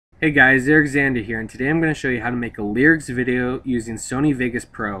Hey guys, Alexander here, and today I'm going to show you how to make a lyrics video using Sony Vegas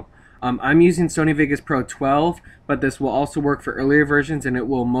Pro. I'm using Sony Vegas Pro 12, but this will also work for earlier versions, and it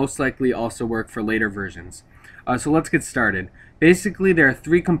will most likely also work for later versions. So let's get started. Basically, there are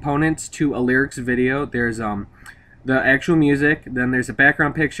three components to a lyrics video. There's the actual music, then there's a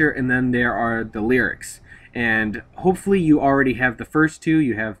background picture, and then there are the lyrics. And hopefully you already have the first two.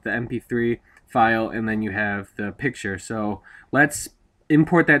 You have the MP3 file, and then you have the picture. So let's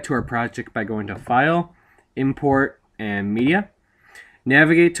import that to our project by going to File, Import, and Media.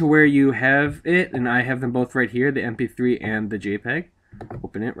 Navigate to where you have it, and I have them both right here, the MP3 and the JPEG.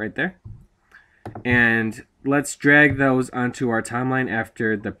 Open it right there. And let's drag those onto our timeline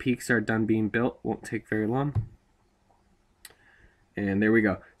after the peaks are done being built. Won't take very long. And there we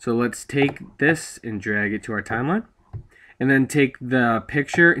go. So let's take this and drag it to our timeline. And then take the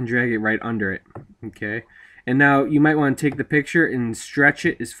picture and drag it right under it. Okay. And now you might want to take the picture and stretch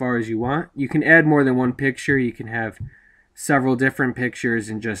it as far as you want. You can add more than one picture. You can have several different pictures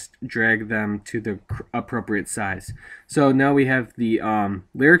and just drag them to the appropriate size. So now we have the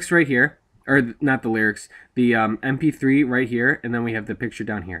lyrics right here, or not the lyrics, the MP3 right here, and then we have the picture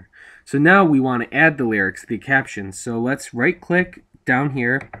down here. So now we want to add the lyrics, the captions. So let's right click down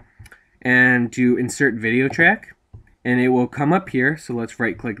here and do insert video track, and it will come up here. So let's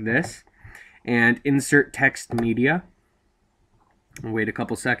right click this and insert text media, and wait a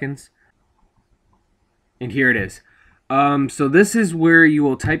couple seconds, and here it is. So this is where you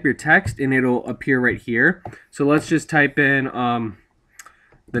will type your text and it'll appear right here. So let's just type in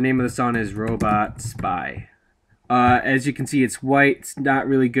the name of the song is Robot Spy. As you can see, it's white. It's not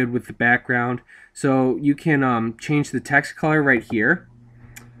really good with the background, so you can change the text color right here.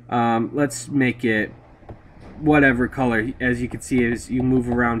 Let's make it whatever color. As you can see, as you move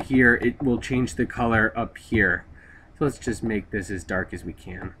around here, it will change the color up here. So let's just make this as dark as we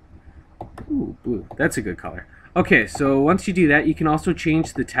can. Ooh, blue. That's a good color. Okay, so once you do that, you can also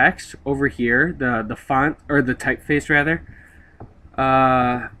change the text over here, the font, or the typeface rather.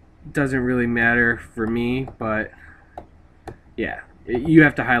 Doesn't really matter for me, but yeah, you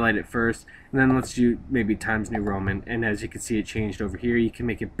have to highlight it first. And then let's do maybe Times New Roman, and as you can see, it changed over here. You can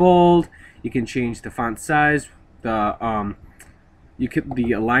make it bold. You can change the font size, the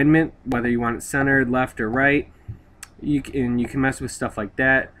alignment, whether you want it centered, left, or right. You can mess with stuff like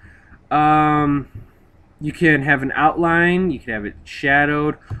that. You can have an outline. You can have it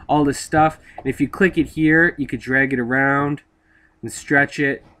shadowed. All this stuff. And if you click it here, you could drag it around and stretch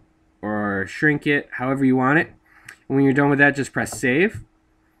it or shrink it, however you want it. And when you're done with that, just press save.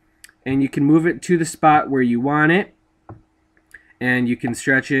 And you can move it to the spot where you want it, and you can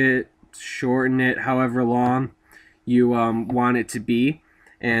stretch it, shorten it however long you want it to be.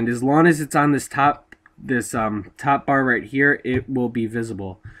 And as long as it's on this top bar right here, it will be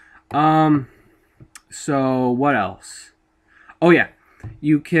visible. So what else? Oh yeah,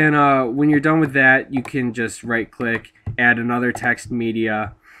 you can when you're done with that, you can just right click, add another text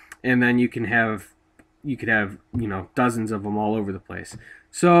media, and then you could have dozens of them all over the place.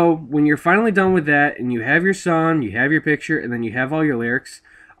 So when you're finally done with that and you have your song, you have your picture, and then you have all your lyrics,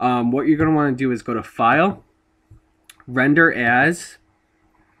 what you're going to want to do is go to File, Render As,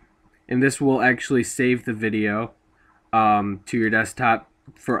 and this will actually save the video to your desktop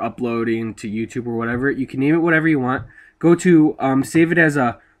for uploading to YouTube or whatever. You can name it whatever you want. Go to save it as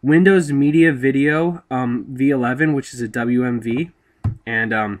a Windows Media Video V11, which is a WMV,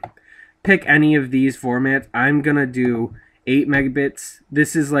 and pick any of these formats. I'm gonna do 8 megabits.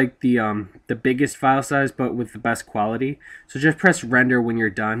 This is like the biggest file size, but with the best quality. So just press render when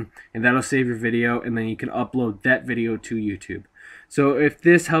you're done, and that'll save your video, and then you can upload that video to YouTube. So if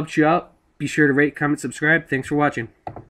this helped you out, be sure to rate, comment, subscribe. Thanks for watching.